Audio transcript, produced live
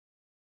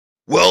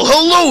Well,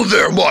 hello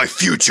there, my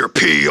future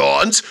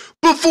peons!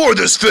 Before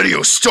this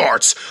video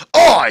starts,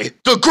 I,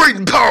 the great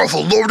and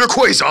powerful Lord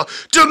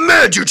Rayquaza,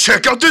 demand you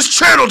check out this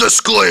channel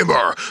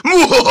disclaimer!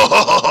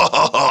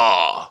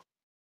 Mwahahaha!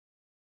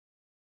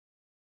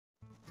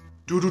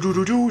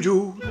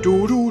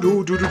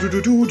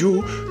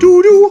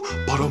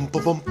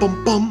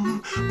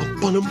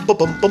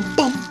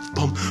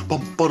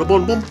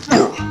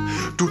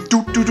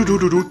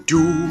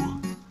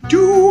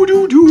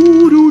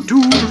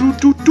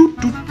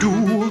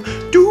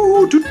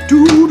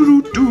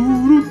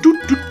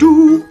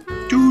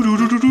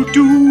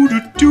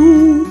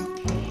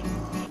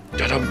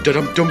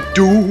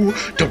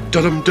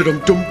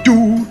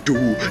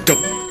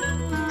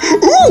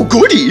 Ooh,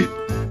 goody!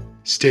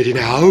 Steady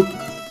now.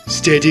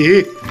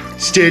 Steady.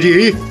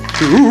 Steady.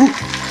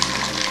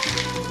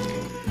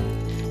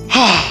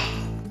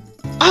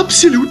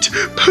 Absolute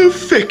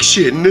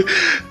perfection.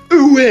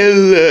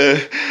 Well,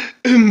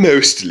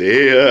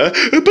 mostly,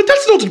 but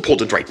that's not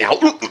important right now.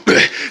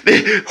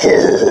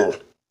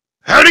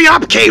 Hurry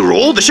up,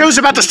 K-Rool! The show's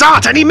about to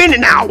start any minute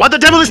now! What the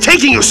devil is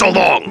taking you so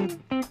long?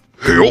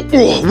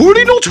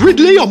 Worry not,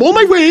 Ridley, I'm on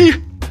my way!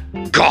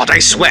 God, I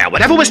swear,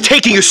 whatever was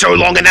taking you so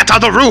long in that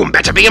other room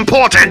better be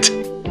important!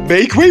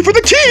 Make way for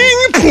the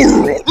king!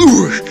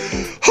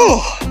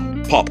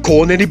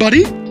 Popcorn,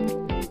 anybody?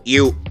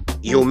 You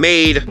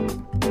made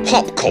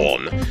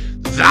popcorn?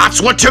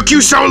 That's what took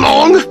you so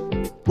long?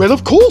 Well,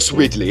 of course,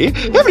 Ridley.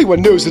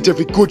 Everyone knows that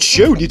every good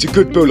show needs a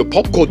good bowl of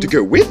popcorn to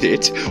go with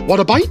it. Want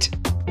a bite?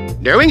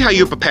 Knowing how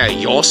you prepare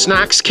your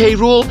snacks,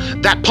 K-Rool,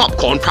 that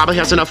popcorn probably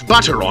has enough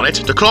butter on it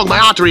to clog my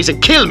arteries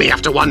and kill me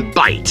after one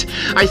bite.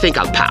 I think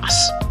I'll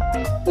pass.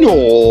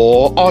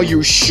 No, are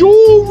you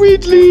sure,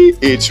 Ridley?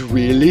 It's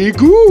really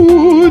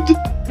good.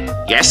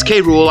 Yes,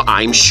 K-Rool,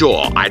 I'm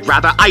sure. I'd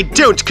rather I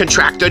don't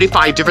contract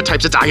 35 different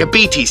types of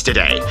diabetes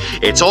today.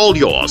 It's all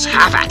yours.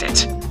 Have at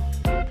it.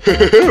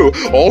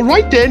 All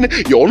right then,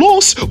 your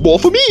loss. More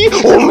for me.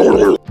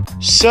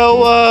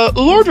 So,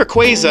 Lord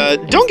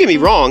Rayquaza, don't get me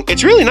wrong.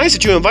 It's really nice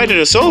that you invited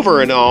us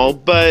over and all,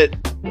 but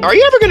are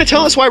you ever going to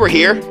tell us why we're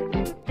here?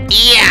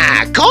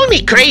 Yeah, call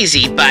me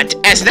crazy, but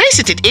as nice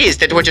as it is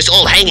that we're just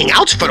all hanging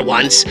out for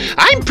once,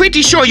 I'm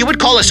pretty sure you would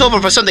call us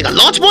over for something a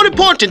lot more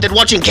important than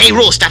watching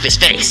K-Rool stuff his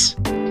face.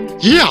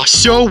 Yeah,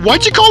 so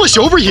why'd you call us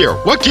over here?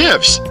 What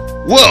gives?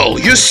 Well,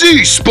 you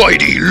see,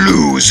 Spidey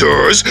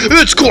losers,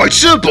 it's quite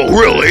simple,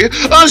 really.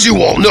 As you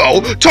all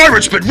know,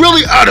 Tyrant's been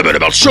really adamant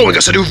about showing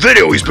us a new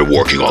video he's been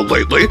working on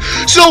lately,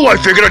 so I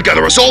figured I'd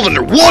gather us all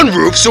under one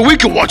roof so we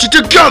can watch it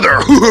together.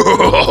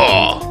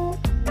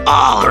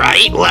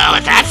 Alright, well,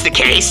 if that's the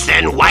case,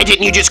 then why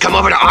didn't you just come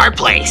over to our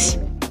place?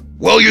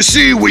 Well, you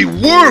see, we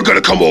were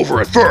gonna come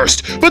over at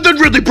first, but then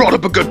Ridley brought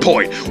up a good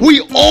point. We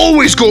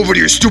always go over to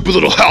your stupid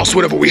little house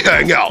whenever we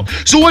hang out,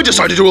 so I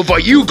decided to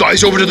invite you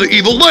guys over to the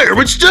evil lair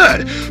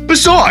instead.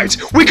 Besides,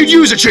 we could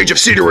use a change of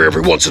scenery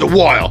every once in a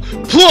while.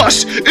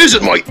 Plus,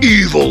 isn't my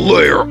evil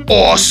lair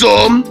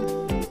awesome?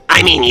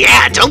 I mean,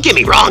 yeah, don't get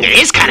me wrong, it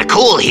is kind of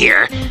cool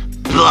here,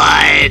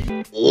 but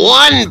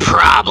one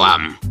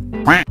problem.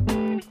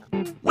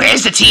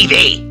 Where's the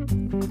TV?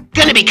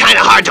 Gonna be kind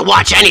of hard to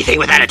watch anything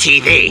without a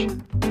TV.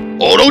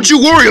 Oh, don't you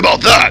worry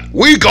about that.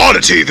 We got a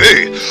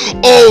TV.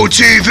 Oh,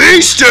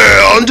 TV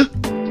stand!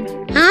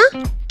 Huh?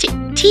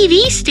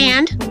 TV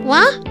stand?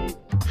 What?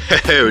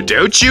 Oh,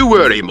 don't you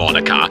worry,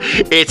 Monica.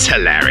 It's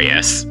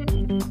hilarious.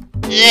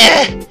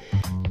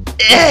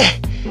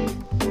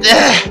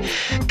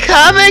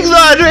 Coming,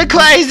 Lord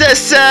Rayquaza,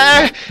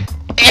 sir!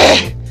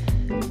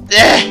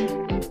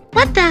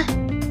 What the?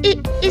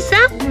 Is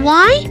that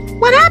why?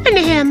 What happened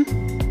to him?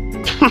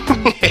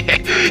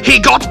 He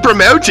got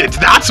promoted,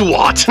 that's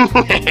what!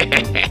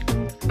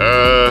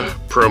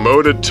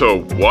 Promoted to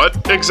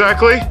what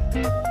exactly?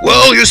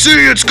 Well, you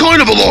see, it's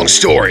kind of a long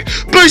story.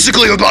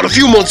 Basically, about a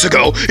few months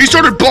ago, he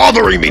started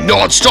bothering me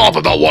non-stop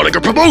about wanting a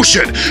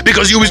promotion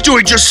because he was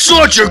doing just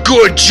such a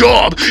good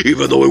job,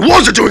 even though he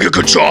wasn't doing a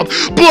good job,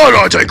 but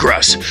I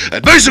digress.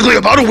 And basically,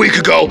 about a week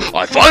ago,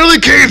 I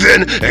finally caved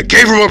in and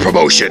gave him a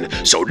promotion.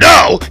 So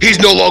now, he's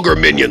no longer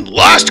Minion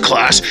Last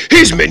Class,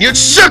 he's Minion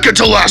Second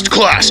to Last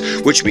Class,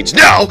 which means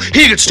now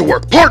he gets to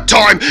work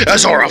part-time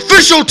as our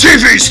official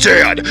TV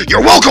stand.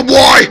 You're welcome,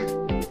 why?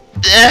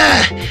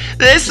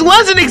 This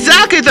wasn't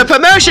exactly the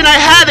promotion I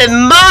had in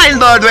mind,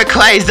 Lord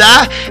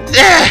Rayquaza.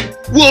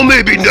 Well,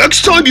 maybe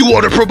next time you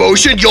want a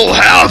promotion, you'll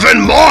have in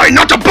mind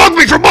not to bug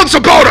me for months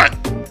about it!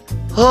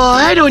 Oh,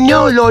 I don't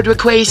know, Lord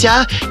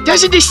Rayquaza.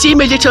 Doesn't this seem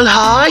a little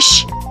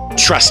harsh?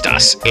 Trust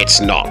us, it's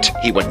not.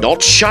 He would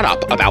not shut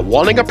up about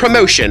wanting a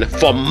promotion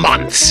for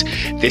months.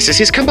 This is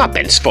his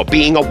comeuppance for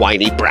being a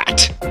whiny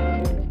brat.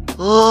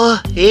 Oh,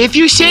 if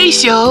you say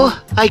so,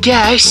 I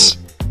guess.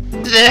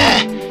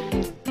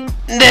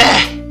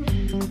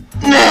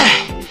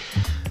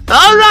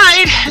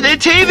 Alright, the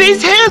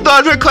TV's here,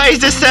 Lord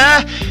Rayquaza,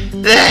 sir.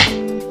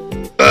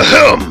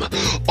 Ahem.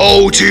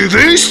 Oh,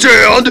 TV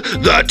stand,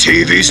 that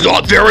TV's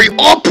not very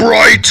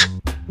upright.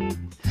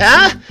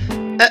 Huh?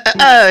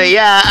 Oh,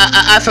 yeah,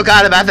 I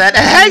forgot about that.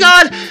 Hang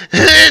on!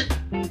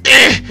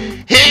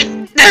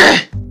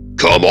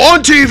 Come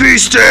on, TV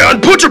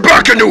stand, put your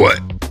back into it!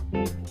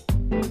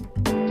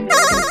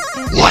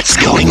 What's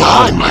going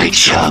on, my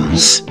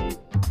chums?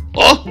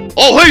 Huh?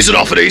 Oh, hey,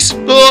 Xenophanes.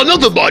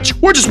 Nothing much.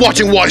 We're just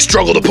watching Y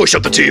struggle to push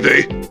up the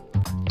TV.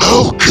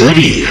 Oh,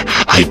 goody.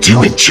 I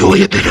do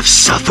enjoy a bit of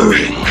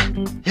suffering.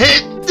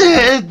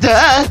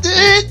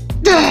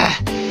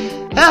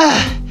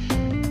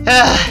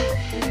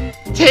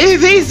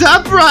 TV's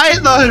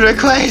upright, Lord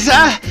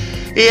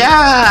Rayquaza.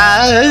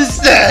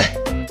 Yes.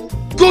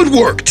 Good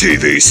work,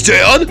 TV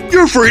stand.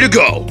 You're free to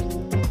go.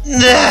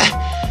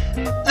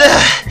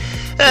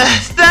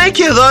 Thank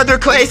you, Lord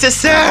Rayquaza,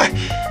 sir.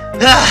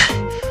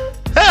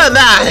 Oh,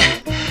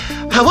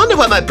 man. I wonder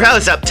what my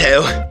bro's up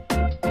to.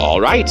 All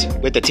right,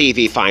 with the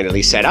TV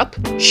finally set up,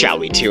 shall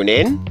we tune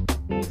in?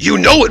 You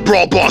know it,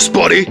 Brawl Boss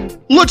Buddy.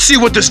 Let's see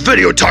what this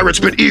video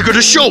Tyrant's been eager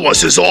to show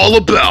us is all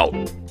about.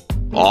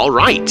 All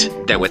right,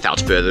 then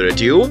without further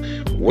ado,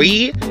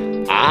 we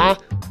are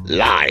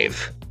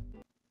live.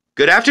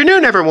 Good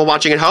afternoon, everyone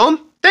watching at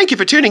home. Thank you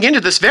for tuning into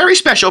this very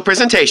special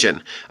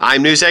presentation.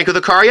 I'm News Anchor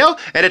Lucario,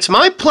 and it's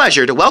my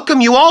pleasure to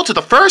welcome you all to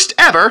the first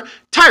ever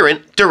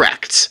Tyrant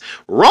Directs.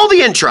 Roll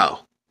the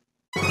intro.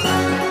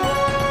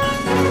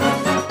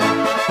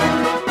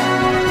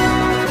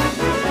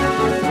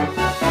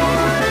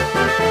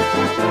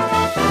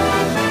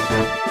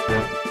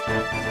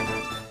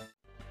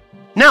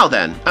 Now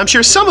then, I'm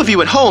sure some of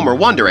you at home are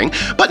wondering,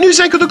 but News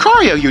Anchor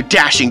Lucario, you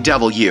dashing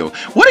devil you,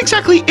 what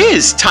exactly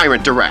is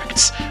Tyrant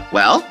Directs?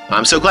 Well,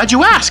 I'm so glad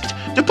you asked.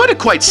 To put it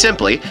quite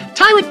simply,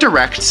 Tyrant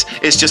Directs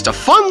is just a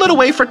fun little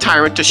way for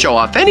Tyrant to show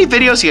off any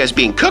videos he has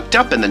being cooked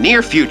up in the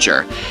near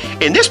future.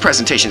 In this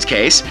presentation's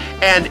case,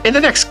 and in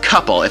the next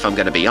couple if I'm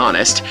going to be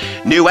honest,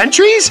 new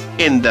entries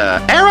in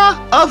the era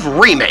of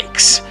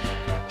remakes.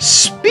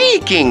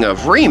 Speaking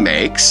of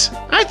remakes,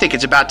 I think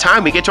it's about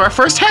time we get to our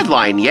first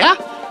headline, yeah?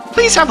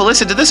 Please have a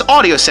listen to this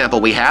audio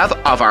sample we have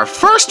of our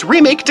first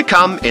remake to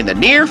come in the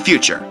near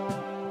future.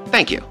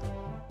 Thank you.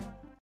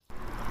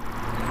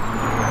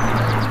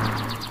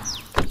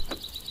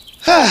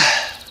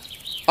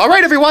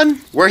 Alright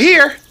everyone, we're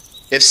here.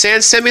 If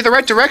Sans sent me the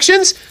right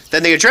directions,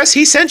 then the address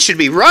he sent should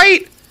be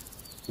right...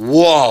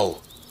 Whoa.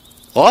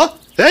 Huh?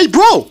 Hey,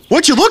 bro,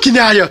 what you looking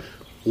at ya?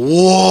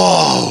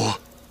 Whoa.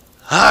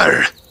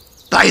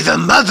 By the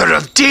mother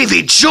of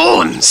Davy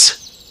Jones!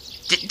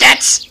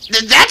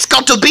 That's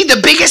got to be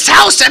the biggest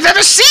house I've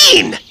ever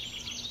seen!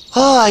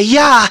 Oh,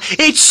 yeah,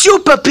 it's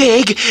super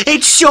big.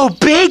 It's so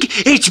big,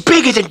 it's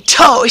bigger than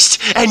toast,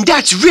 and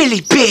that's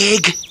really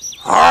big.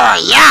 Oh,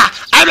 yeah,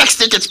 I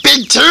think it's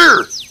big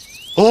too.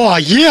 Oh,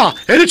 yeah,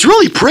 and it's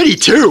really pretty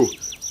too.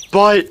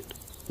 But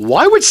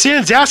why would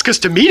Sans ask us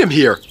to meet him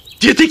here?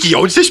 Do you think he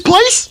owns this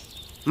place?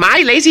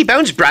 My lazy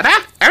bones brother?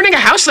 Owning a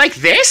house like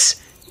this?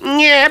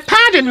 Yeah,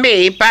 pardon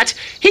me, but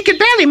he could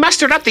barely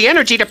muster up the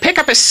energy to pick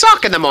up his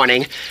sock in the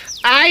morning.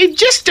 I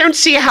just don't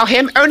see how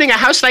him owning a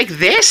house like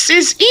this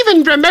is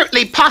even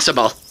remotely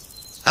possible.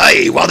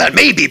 Hey, while that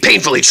may be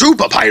painfully true,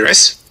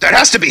 Papyrus, there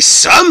has to be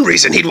some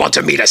reason he'd want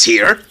to meet us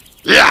here.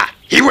 Yeah,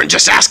 he wouldn't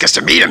just ask us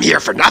to meet him here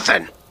for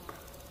nothing.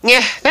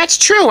 Yeah, that's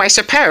true, I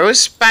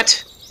suppose,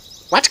 but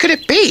what could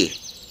it be?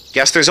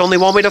 Guess there's only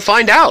one way to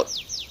find out.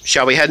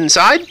 Shall we head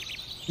inside?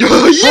 Yeah,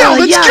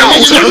 let's go!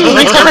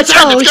 Let's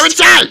go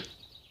inside!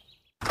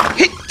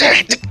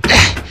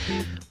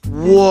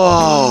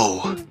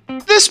 Whoa!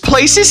 This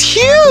place is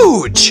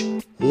huge!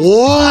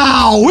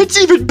 Wow, it's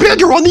even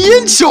bigger on the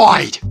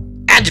inside!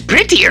 And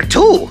prettier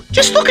too!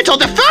 Just look at all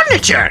the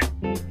furniture!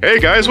 Hey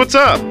guys, what's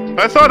up?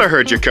 I thought I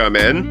heard you come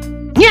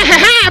in.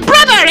 Yeah,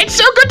 brother, it's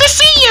so good to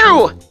see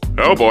you!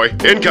 Oh boy,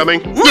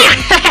 incoming.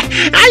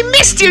 I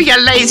missed you, you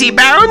lazy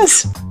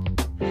bones!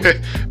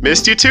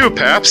 Missed you too,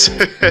 Paps.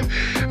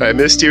 I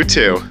missed you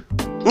too.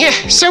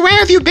 Yeah, so where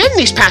have you been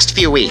these past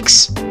few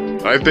weeks?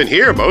 I've been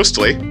here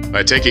mostly.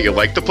 I take it you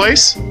like the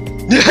place?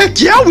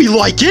 Heck yeah, we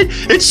like it!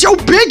 It's so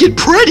big and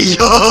pretty!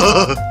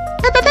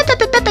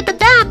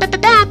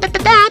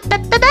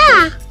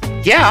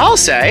 Yeah, I'll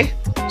say.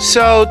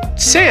 So,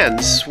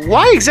 Sans,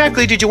 why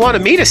exactly did you want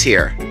to meet us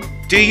here?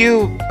 Do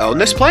you own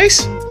this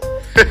place?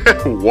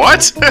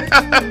 What?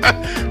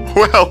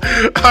 Well,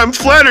 I'm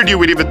flattered you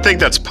would even think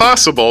that's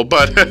possible,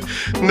 but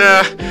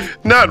nah,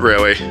 not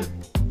really.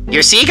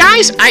 You see,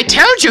 guys? I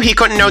told you he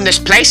couldn't own this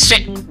place.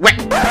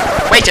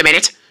 Wait a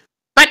minute.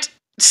 But,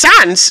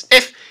 Sans,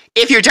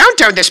 if you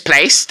don't own this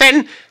place,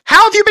 then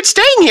how have you been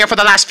staying here for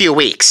the last few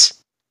weeks?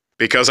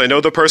 Because I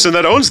know the person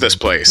that owns this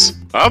place.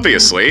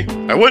 Obviously.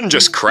 I wouldn't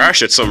just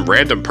crash at some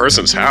random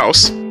person's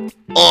house.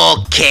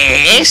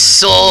 Okay,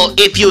 so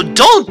if you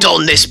don't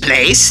own this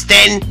place,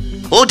 then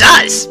who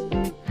does?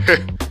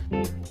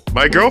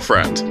 My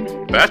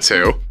girlfriend. That's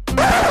who.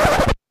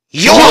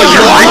 You're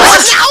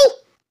yours now?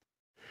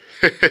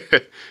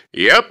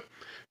 Yep.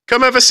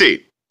 Come have a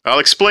seat. I'll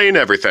explain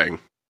everything.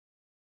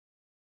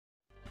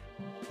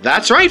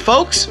 That's right,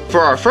 folks.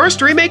 For our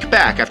first remake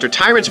back after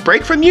Tyrant's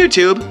break from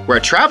YouTube, we're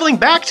traveling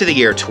back to the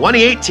year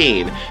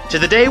 2018, to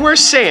the day where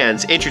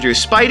Sans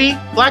introduced Spidey,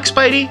 Black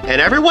Spidey, and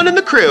everyone in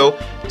the crew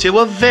to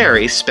a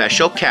very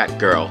special cat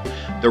girl.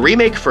 The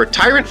remake for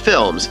Tyrant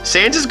Films,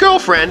 Sans'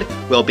 Girlfriend,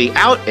 will be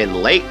out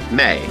in late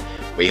May.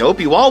 We hope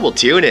you all will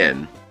tune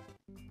in.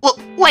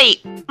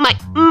 Wait,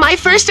 my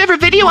first ever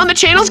video on the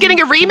channel's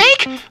getting a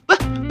remake?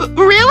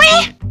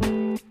 Really?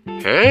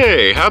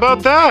 Hey, how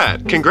about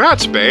that?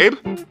 Congrats, babe.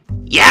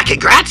 Yeah,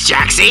 congrats,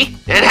 Jaxie.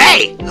 And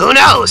hey, who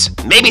knows?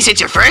 Maybe since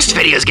your first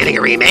video's getting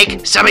a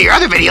remake, some of your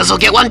other videos will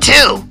get one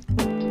too.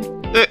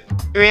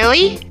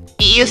 Really?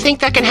 You think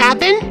that can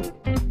happen?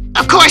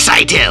 Of course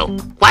I do.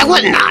 Why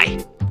wouldn't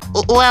I?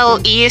 Well,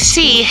 you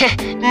see,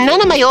 none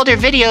of my older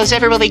videos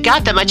ever really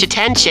got that much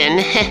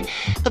attention.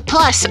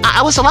 Plus,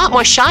 I was a lot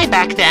more shy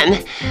back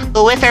then.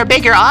 With our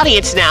bigger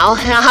audience now,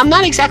 I'm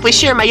not exactly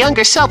sure my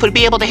younger self would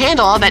be able to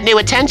handle all that new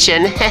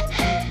attention.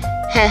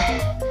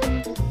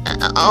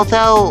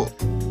 Although,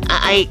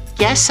 I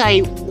guess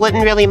I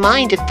wouldn't really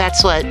mind if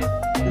that's what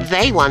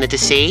they wanted to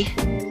see.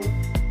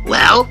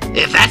 Well,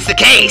 if that's the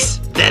case,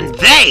 then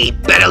they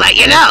better let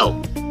you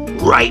know.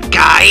 Right,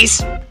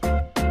 guys?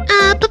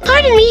 But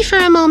pardon me for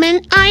a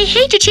moment. I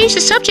hate to change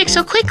the subject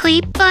so quickly,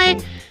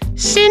 but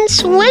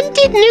since when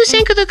did News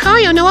Anchor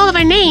Lucario know all of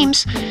our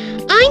names?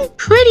 I'm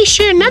pretty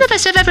sure none of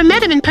us have ever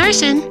met him in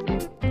person.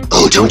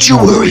 Oh, don't you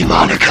worry,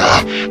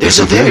 Monica. There's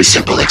a very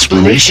simple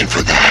explanation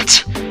for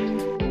that.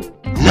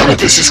 None of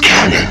this is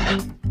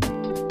canon.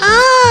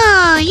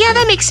 Oh, yeah,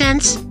 that makes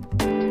sense.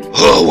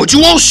 Would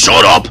you all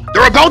shut up?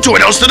 They're about to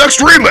announce the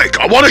next remake.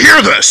 I want to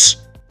hear this.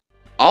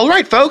 All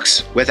right,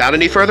 folks, without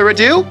any further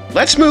ado,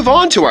 let's move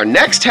on to our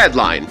next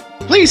headline.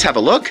 Please have a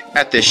look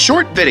at this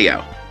short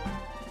video.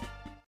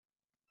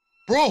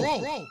 Bro,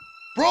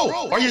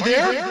 are you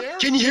there?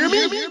 Can you hear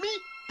me?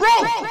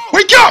 Bro,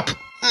 wake up!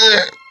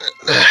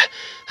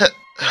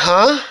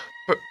 Huh?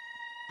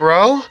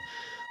 Bro?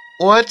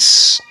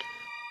 What's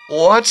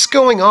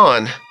going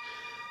on?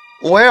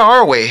 Where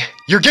are we?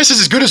 Your guess is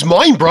as good as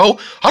mine, bro.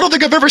 I don't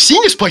think I've ever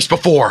seen this place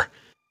before.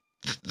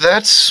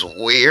 That's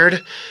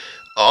weird.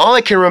 All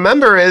I can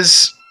remember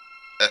is...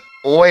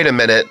 wait a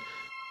minute.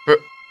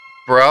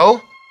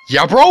 Bro?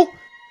 Yeah, bro?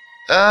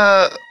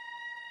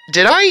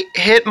 Did I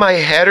hit my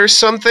head or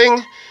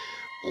something?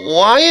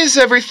 Why is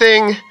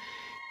everything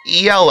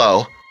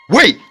yellow?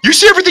 Wait, you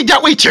see everything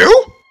that way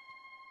too?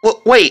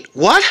 Wait,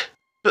 what?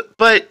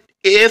 But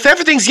if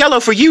everything's yellow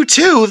for you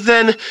too,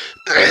 then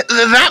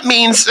that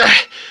means...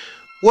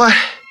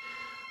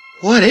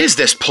 What is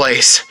this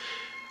place?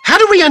 How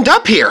did we end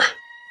up here?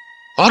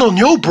 I don't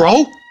know,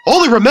 bro.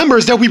 All I remember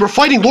is that we were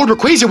fighting Lord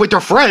Rayquaza with our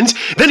friends,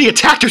 then he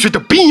attacked us with the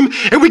beam,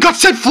 and we got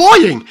sent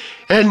flying!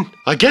 And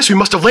I guess we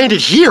must have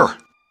landed here.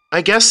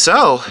 I guess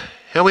so.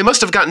 And we must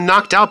have gotten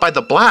knocked out by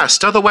the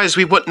blast, otherwise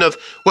we wouldn't have...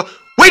 Well,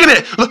 wait a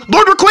minute!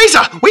 Lord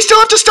Rayquaza! We still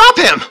have to stop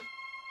him!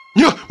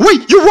 Yeah,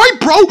 wait, you're right,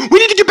 bro! We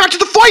need to get back to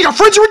the fight! Our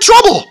friends are in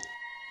trouble!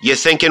 You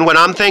thinking what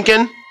I'm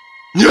thinking?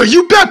 Yeah,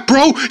 you bet,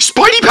 bro!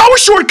 Spidey power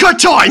shortcut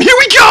time! Here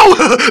we go!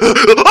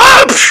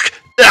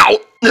 Ow!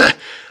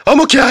 I'm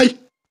okay.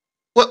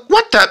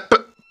 What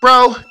the...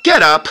 Bro,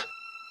 get up.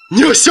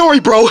 Yeah, sorry,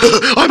 bro.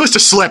 I must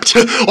have slipped.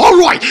 All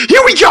right,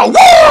 here we go.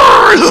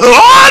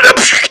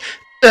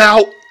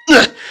 Ow.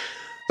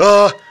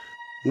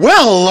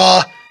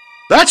 Well,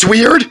 that's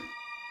weird.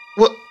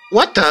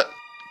 What the...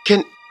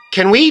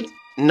 Can we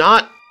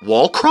not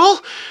wall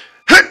crawl?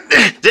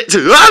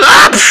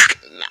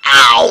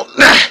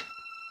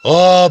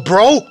 Ow.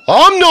 Bro,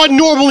 I'm not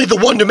normally the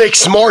one to make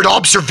smart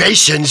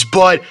observations,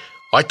 but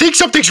I think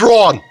something's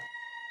wrong.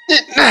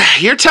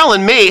 You're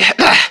telling me.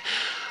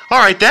 All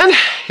right, then.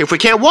 If we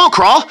can't wall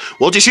crawl,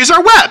 we'll just use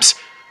our webs.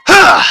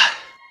 Huh?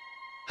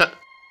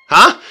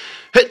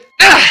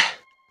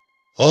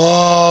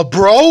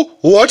 Bro,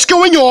 what's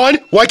going on?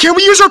 Why can't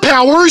we use our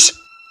powers?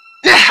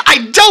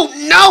 I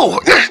don't know.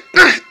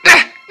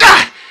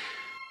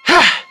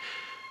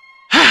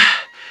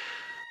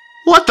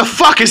 What the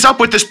fuck is up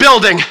with this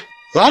building?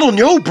 I don't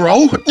know,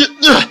 bro.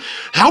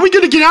 How are we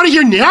gonna get out of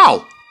here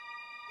now?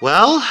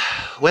 Well,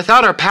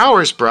 without our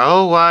powers,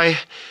 bro,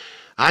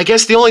 I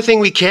guess the only thing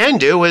we can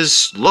do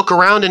is look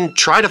around and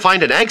try to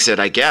find an exit,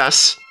 I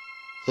guess.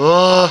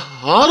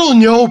 I don't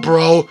know,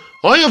 bro.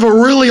 I have a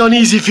really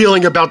uneasy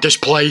feeling about this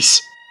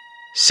place.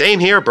 Same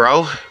here,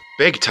 bro.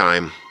 Big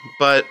time.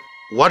 But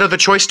what other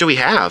choice do we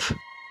have?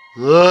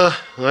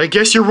 I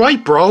guess you're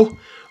right, bro.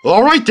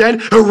 All right,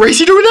 then.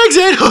 Racing to an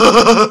exit!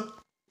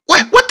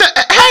 What the...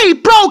 Hey,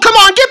 bro, come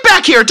on, get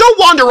back here! Don't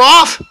wander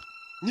off!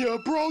 Yeah,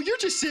 bro, you're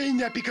just saying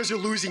that because you're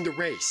losing the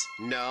race.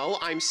 No,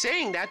 I'm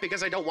saying that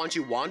because I don't want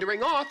you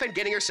wandering off and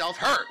getting yourself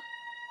hurt.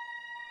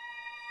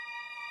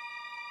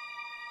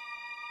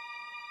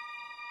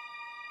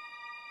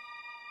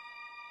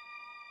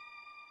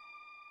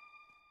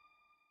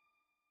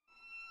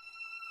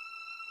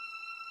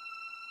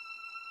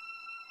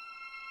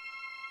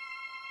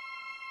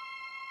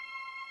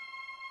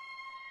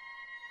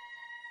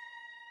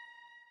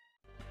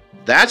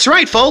 That's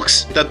right,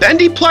 folks! The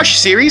Bendy Plush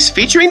series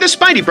featuring the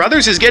Spidey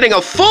Brothers is getting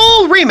a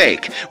full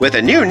remake, with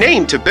a new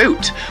name to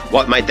boot.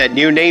 What might that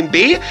new name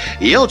be?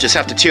 You'll just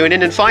have to tune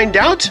in and find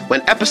out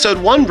when Episode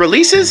 1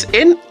 releases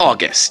in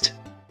August.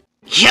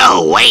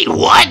 Yo, wait,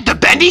 what? The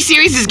Bendy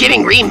series is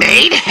getting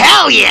remade?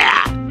 Hell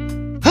yeah!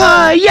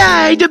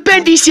 Yeah, the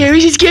Bendy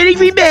series is getting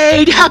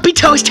remade. Happy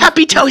toast,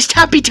 happy toast,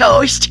 happy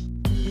toast.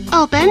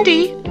 Oh,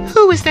 Bendy,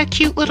 who was that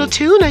cute little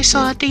tune I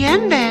saw at the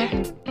end there?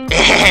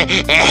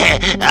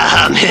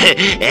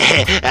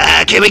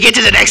 Can we get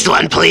to the next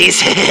one,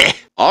 please?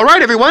 All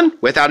right, everyone.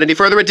 Without any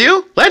further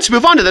ado, let's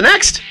move on to the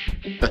next.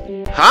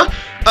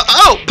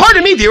 Oh,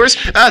 pardon me, viewers.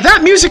 That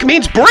music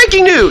means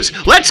breaking news.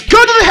 Let's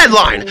go to the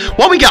headline.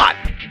 What we got?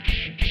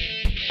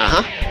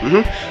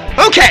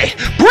 Okay,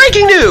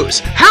 breaking news.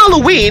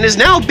 Halloween is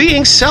now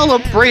being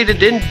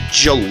celebrated in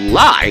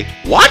July.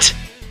 What?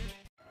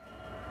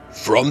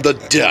 From the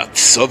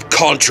depths of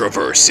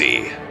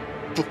controversy,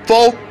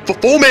 Foe,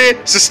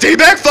 man. So stay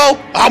back, foe.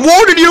 I'm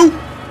warning you.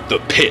 the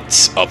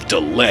pits of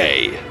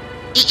delay,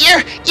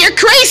 You're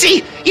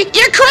crazy!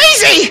 You're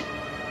crazy!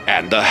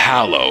 and the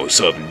hallows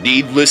of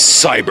needless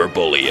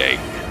cyberbullying.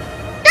 Am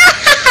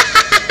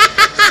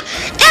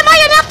I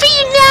enough for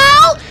you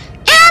now?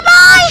 Am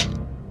I?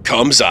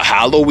 Comes a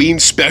Halloween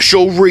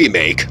special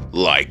remake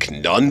like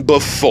none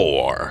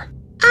before.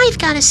 I've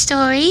got a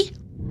story.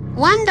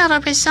 One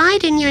that'll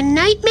reside in your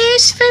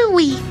nightmares for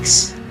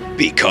weeks.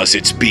 Because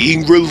it's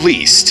being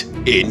released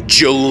in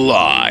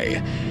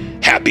July.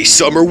 Happy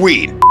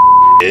Summerween,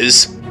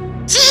 is.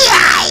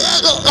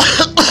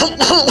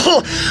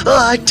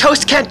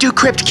 Toast can't do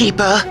Crypt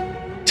Keeper.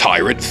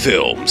 Tyrant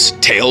Films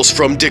Tales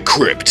from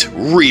Decrypt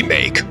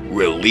remake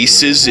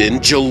releases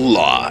in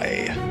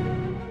July.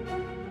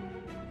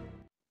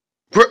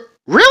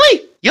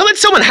 Really? You let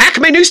someone hack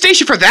my news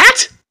station for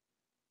that?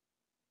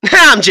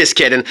 I'm just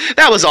kidding.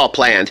 That was all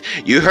planned.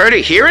 You heard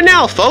it here and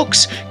now,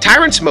 folks.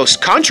 Tyrant's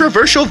most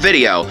controversial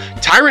video,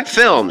 Tyrant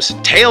Films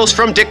Tales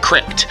from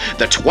Decrypt,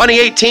 the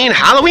 2018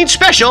 Halloween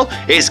special,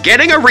 is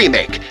getting a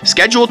remake,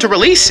 scheduled to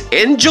release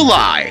in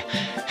July.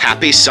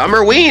 Happy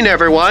Summerween,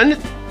 everyone.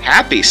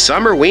 Happy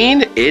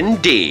Summerween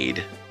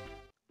indeed.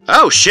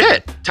 Oh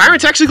shit,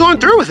 Tyrant's actually going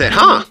through with it,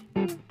 huh?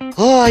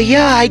 Oh,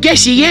 yeah, I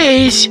guess he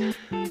is.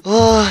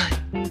 Oh,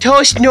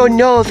 Toast don't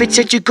know if it's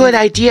such a good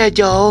idea,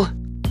 though.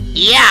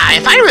 Yeah,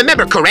 if I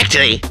remember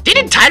correctly,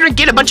 didn't Tyrant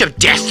get a bunch of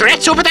death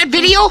threats over that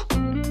video?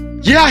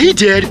 Yeah, he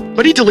did,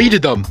 but he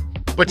deleted them.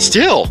 But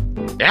still,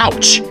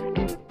 ouch.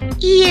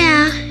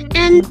 Yeah,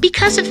 and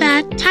because of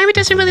that, Tyrant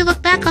doesn't really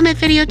look back on that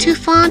video too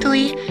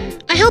fondly.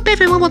 I hope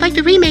everyone will like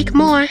the remake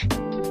more.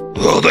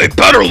 Oh, they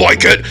better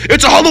like it!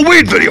 It's a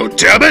Halloween video,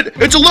 damn it!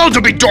 It's allowed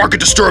to be dark and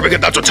disturbing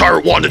if that's what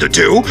Tyrant wanted to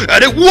do,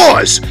 and it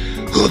was!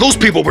 Those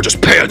people were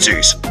just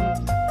pansies.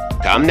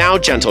 Come now,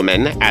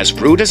 gentlemen. As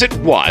rude as it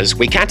was,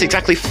 we can't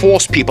exactly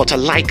force people to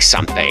like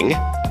something.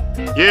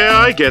 Yeah,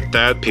 I get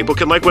that. People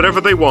can like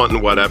whatever they want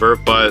and whatever,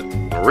 but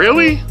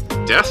really?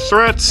 Death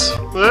threats?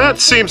 That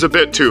seems a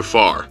bit too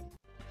far.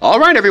 All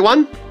right,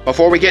 everyone.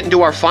 Before we get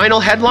into our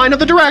final headline of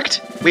the Direct,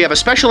 we have a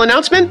special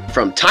announcement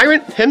from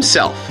Tyrant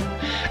himself.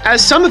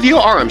 As some of you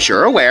are, I'm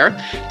sure, aware,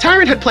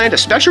 Tyrant had planned a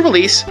special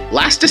release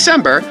last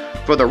December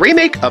for the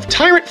remake of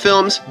Tyrant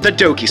Films' The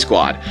Doki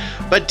Squad,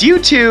 but due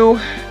to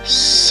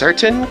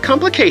certain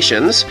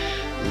complications,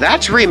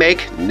 that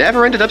remake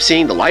never ended up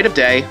seeing the light of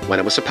day when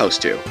it was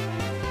supposed to.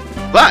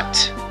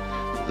 But,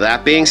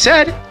 that being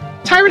said,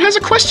 Tyrant has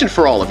a question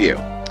for all of you.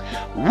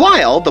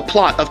 While the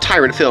plot of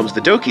Tyrant Films'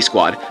 The Doki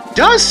Squad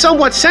does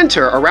somewhat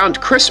center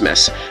around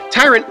Christmas,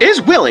 Tyrant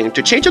is willing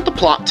to change up the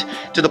plot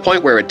to the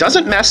point where it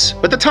doesn't mess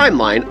with the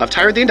timeline of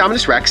Tyrant the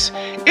Indominus Rex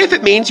if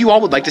it means you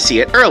all would like to see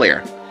it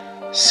earlier.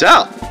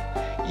 So,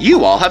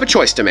 you all have a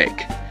choice to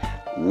make.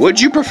 Would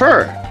you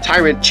prefer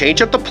Tyrant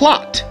change up the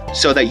plot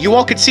so that you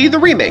all could see the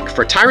remake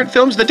for Tyrant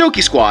Films' The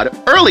Doki Squad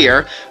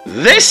earlier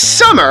this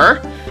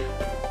summer?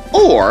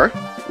 Or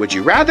would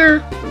you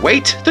rather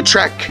wait the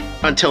trek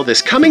until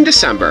this coming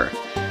December,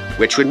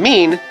 which would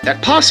mean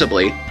that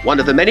possibly one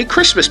of the many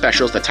Christmas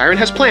specials that Tyrant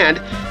has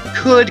planned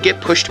could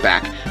get pushed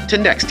back to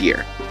next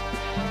year?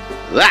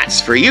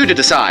 That's for you to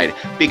decide,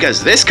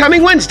 because this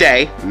coming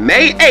Wednesday,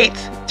 May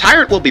 8th,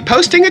 Tyrant will be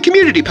posting a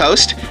community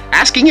post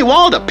asking you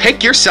all to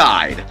pick your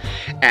side.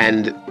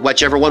 And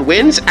whichever one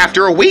wins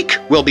after a week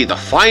will be the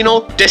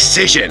final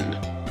decision.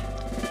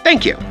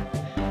 Thank you.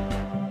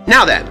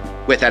 Now then,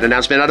 with that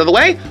announcement out of the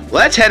way,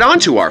 let's head on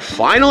to our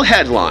final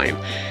headline.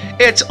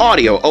 It's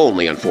audio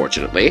only,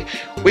 unfortunately.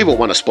 We won't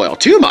want to spoil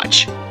too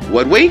much,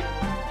 would we?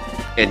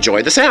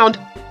 Enjoy the sound.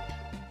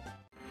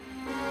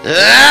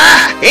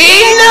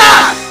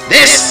 Enough!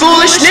 This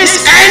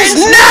foolishness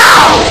ends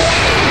now!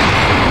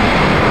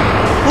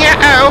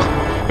 Uh-oh.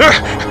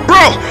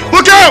 Bro,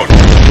 look out!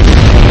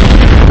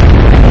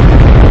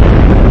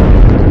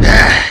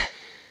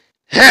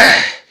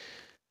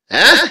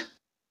 Huh?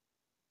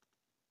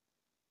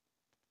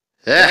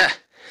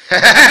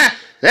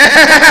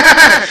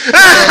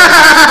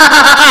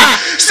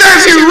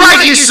 Serves you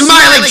right, you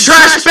smiling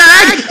trash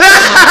bag!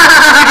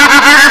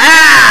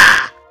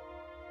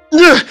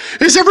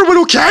 Is everyone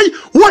okay?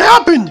 What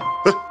happened?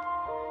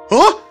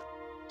 Huh?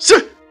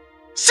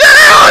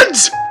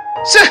 Sans!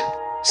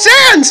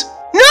 Sans!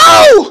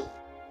 No!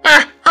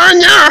 Oh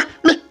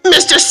no!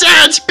 Mr.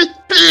 Sands,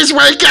 please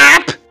wake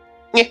up!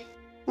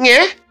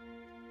 Yeah?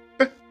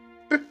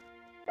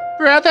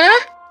 Brother?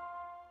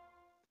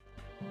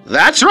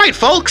 That's right,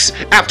 folks!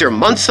 After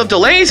months of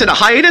delays and a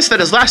hiatus that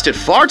has lasted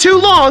far too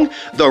long,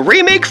 the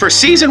remake for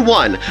Season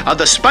 1 of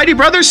the Spidey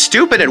Brothers'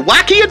 Stupid and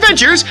Wacky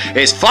Adventures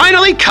is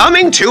finally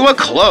coming to a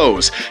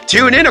close.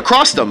 Tune in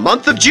across the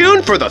month of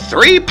June for the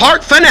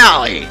 3-part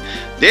finale.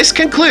 This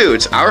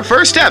concludes our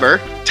first ever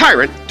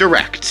Tyrant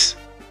Directs.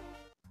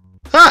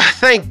 Ah,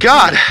 thank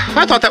God.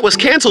 I thought that was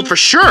canceled for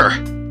sure.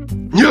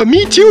 Yeah,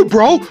 me too,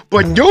 bro.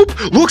 But nope,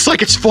 looks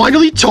like it's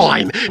finally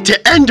time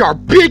to end our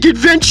big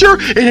adventure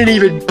in an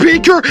even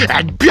bigger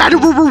and better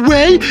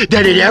way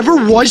than it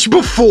ever was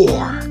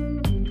before.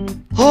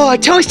 Oh,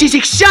 Toast is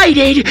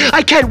excited.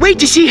 I can't wait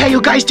to see how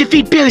you guys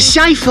defeat Bill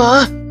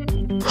Cipher.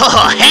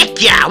 Oh,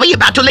 heck yeah! We're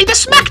about to lay the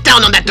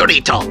smackdown on that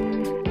Dorito!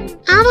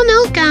 I don't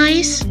know,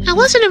 guys. I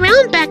wasn't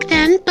around back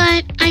then,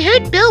 but I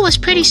heard Bill was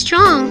pretty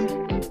strong.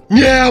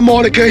 Yeah,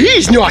 Monica,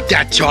 he's not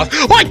that tough.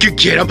 I could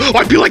get him.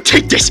 I'd be like,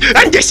 take this,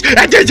 and this,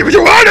 and this.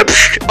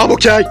 I'm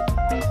okay.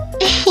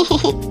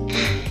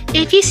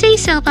 If you say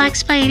so, Black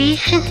Spidey.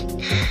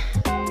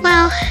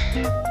 Well,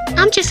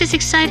 I'm just as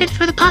excited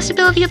for the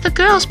possibility of the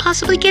girls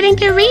possibly getting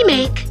their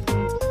remake.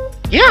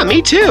 Yeah,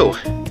 me too.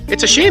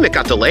 It's a shame it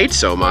got delayed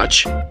so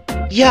much.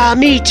 Yeah,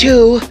 me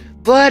too.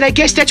 But I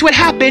guess that's what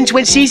happens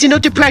when seasonal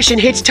depression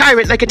hits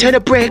Tyrant like a ton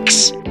of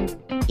bricks.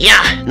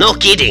 Yeah, no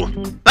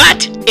kidding.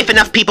 But if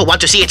enough people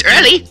want to see it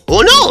early,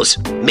 who knows?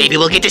 Maybe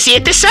we'll get to see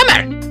it this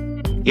summer.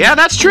 Yeah,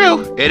 that's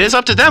true. It is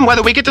up to them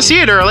whether we get to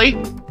see it early.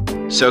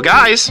 So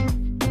guys,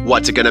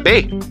 what's it gonna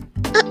be?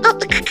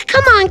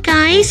 Come on,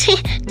 guys.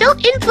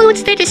 Don't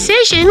influence their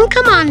decision.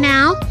 Come on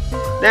now.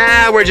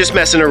 Nah, we're just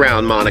messing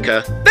around,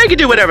 Monica. They can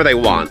do whatever they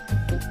want.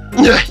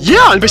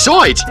 Yeah, and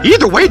besides,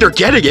 either way they're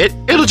getting it.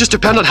 It'll just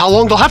depend on how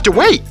long they'll have to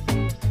wait.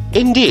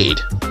 Indeed.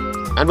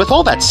 And with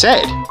all that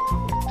said,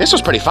 this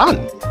was pretty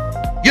fun.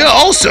 Yeah,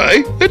 I'll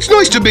say. It's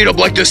nice to meet up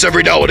like this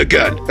every now and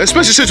again,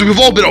 especially since we've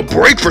all been on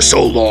break for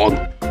so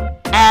long.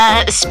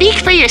 Speak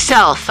for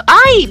yourself.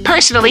 I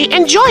personally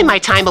enjoy my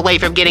time away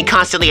from getting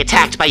constantly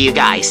attacked by you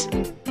guys.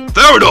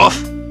 Fair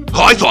enough.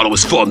 I thought it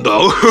was fun,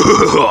 though.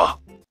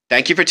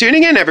 Thank you for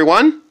tuning in,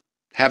 everyone.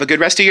 Have a good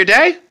rest of your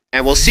day,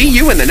 and we'll see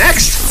you in the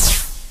next...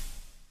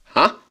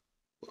 Huh?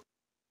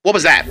 What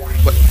was that?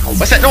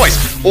 What's that noise?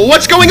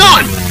 What's going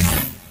on?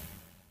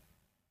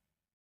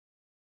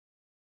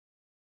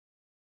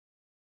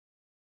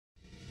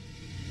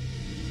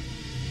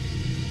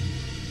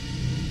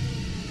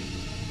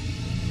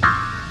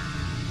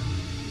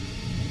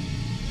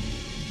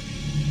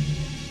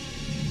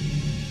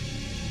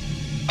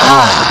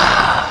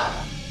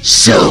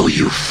 So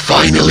you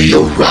finally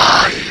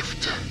arrived.